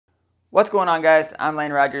What's going on, guys? I'm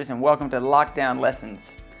Lane Rogers and welcome to Lockdown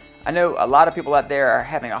Lessons. I know a lot of people out there are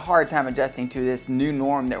having a hard time adjusting to this new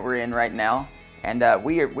norm that we're in right now, and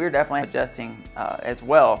we're definitely adjusting as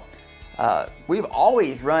well. We've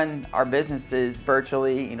always run our businesses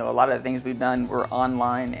virtually. You know, a lot of the things we've done were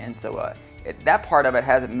online, and so that part of it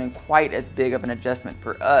hasn't been quite as big of an adjustment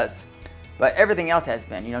for us. But everything else has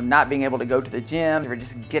been, you know, not being able to go to the gym or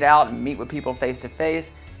just get out and meet with people face to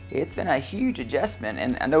face. It's been a huge adjustment,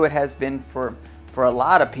 and I know it has been for a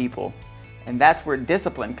lot of people, and that's where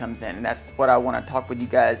discipline comes in, and that's what I want to talk with you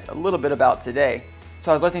guys a little bit about today.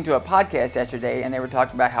 So I was listening to a podcast yesterday, and they were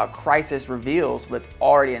talking about how crisis reveals what's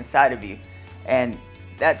already inside of you, and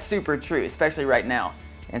that's super true, especially right now.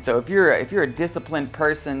 And so if you're a disciplined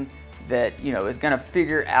person that, you know, is going to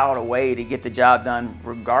figure out a way to get the job done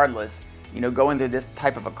regardless, you know, going through this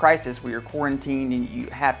type of a crisis where you're quarantined and you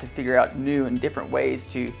have to figure out new and different ways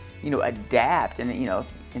to, you know, adapt. And, you know,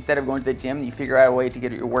 instead of going to the gym, you figure out a way to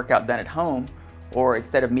get your workout done at home, or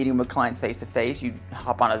instead of meeting with clients face to face, you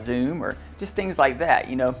hop on a Zoom or just things like that.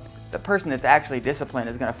 You know, the person that's actually disciplined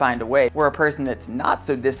is going to find a way, where a person that's not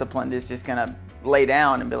so disciplined is just going to lay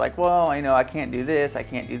down and be like, well, you know, I can't do this, I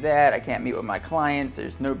can't do that, I can't meet with my clients,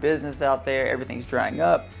 there's no business out there, everything's drying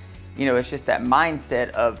up. You know, it's just that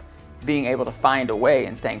mindset of being able to find a way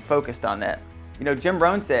and staying focused on that. You know, Jim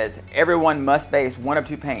Rohn says everyone must face one of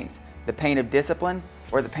two pains: the pain of discipline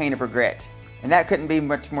or the pain of regret. And that couldn't be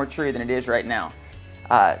much more true than it is right now.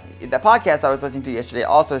 The podcast I was listening to yesterday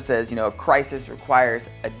also says, you know, a crisis requires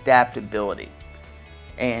adaptability.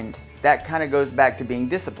 And that kind of goes back to being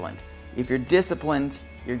disciplined. If you're disciplined,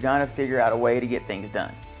 you're gonna figure out a way to get things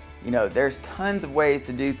done. You know, there's tons of ways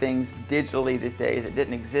to do things digitally these days that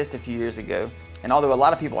didn't exist a few years ago. And although a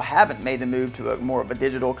lot of people haven't made the move to a more of a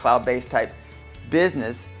digital, cloud-based type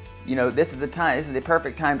business, you know, this is the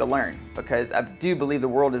perfect time to learn, because I do believe the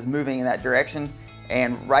world is moving in that direction.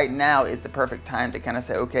 And right now is the perfect time to kind of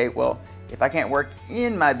say, okay, well, if I can't work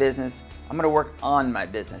in my business, I'm gonna work on my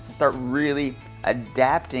business and start really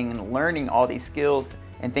adapting and learning all these skills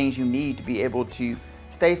and things you need to be able to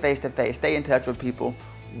stay face to face, stay in touch with people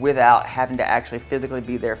without having to actually physically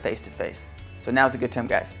be there face to face. So now's a good time,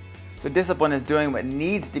 guys. So discipline is doing what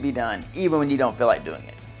needs to be done, even when you don't feel like doing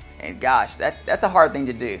it. And gosh, that's a hard thing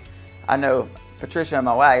to do. I know Patricia,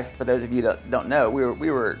 my wife, for those of you that don't know, we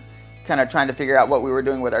were kind of trying to figure out what we were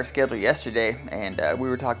doing with our schedule yesterday, and we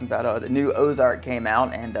were talking about the new Ozark came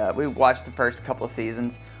out, and we watched the first couple of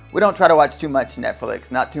seasons. We don't try to watch too much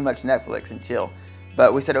Netflix, not too much Netflix and chill.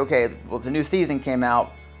 But we said, okay, well, the new season came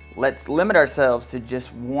out, let's limit ourselves to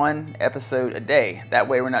just one episode a day. That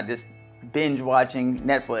way we're not just binge watching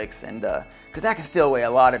Netflix, and because that can steal away a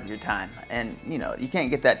lot of your time, and you know, you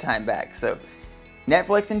can't get that time back. So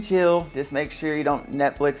Netflix and chill, just make sure you don't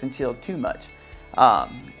Netflix and chill too much.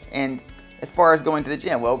 And as far as going to the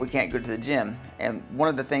gym, well, we can't go to the gym, and one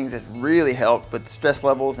of the things that's really helped with stress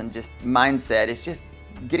levels and just mindset is just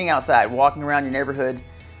getting outside, walking around your neighborhood.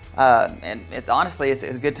 And it's honestly, it's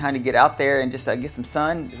a good time to get out there and just get some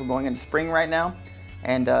sun. We're going into spring right now,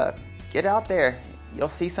 and get out there. You'll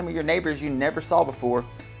see some of your neighbors you never saw before,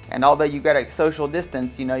 and although you got a social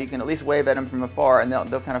distance, you know, you can at least wave at them from afar, and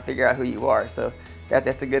they'll kind of figure out who you are. So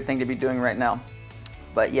that's a good thing to be doing right now.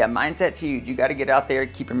 But yeah, mindset's huge. You got to get out there,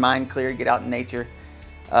 keep your mind clear, get out in nature,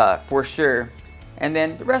 for sure. And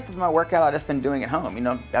then the rest of my workout I've just been doing at home. You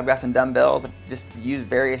know, I've got some dumbbells. I've just used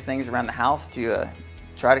various things around the house to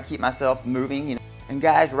try to keep myself moving. You know. And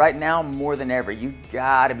guys, right now more than ever, you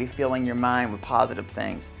got to be filling your mind with positive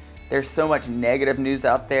things. There's so much negative news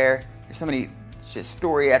out there. There's so many, just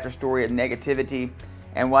story after story of negativity.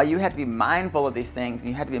 And while you have to be mindful of these things, and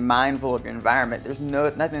you have to be mindful of your environment, there's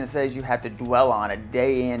nothing that says you have to dwell on it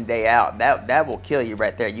day in, day out. That will kill you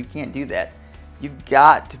right there. You can't do that. You've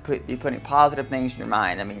got to be putting positive things in your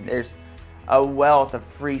mind. I mean, there's a wealth of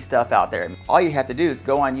free stuff out there. All you have to do is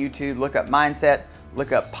go on YouTube, look up mindset,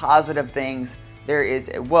 look up positive things. There is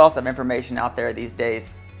a wealth of information out there these days,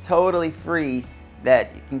 totally free,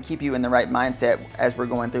 that can keep you in the right mindset as we're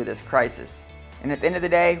going through this crisis. And at the end of the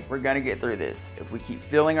day, we're gonna get through this. If we keep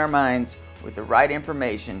filling our minds with the right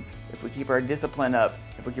information, if we keep our discipline up,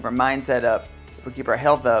 if we keep our mindset up, if we keep our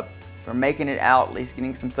health up, we're making it out, at least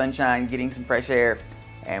getting some sunshine, getting some fresh air,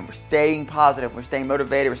 and we're staying positive, we're staying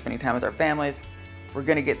motivated, we're spending time with our families, we're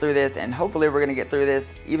gonna get through this, and hopefully we're gonna get through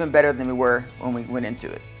this even better than we were when we went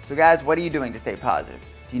into it. So guys, what are you doing to stay positive?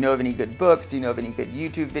 Do you know of any good books? Do you know of any good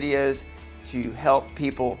YouTube videos to help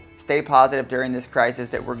people stay positive during this crisis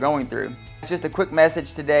that we're going through? It's just a quick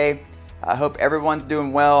message today. I hope everyone's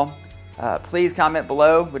doing well. Please comment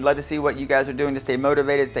below. We'd love to see what you guys are doing to stay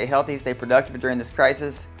motivated, stay healthy, stay productive during this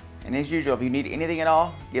crisis. And as usual, if you need anything at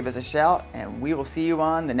all, give us a shout and we will see you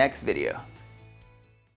on the next video.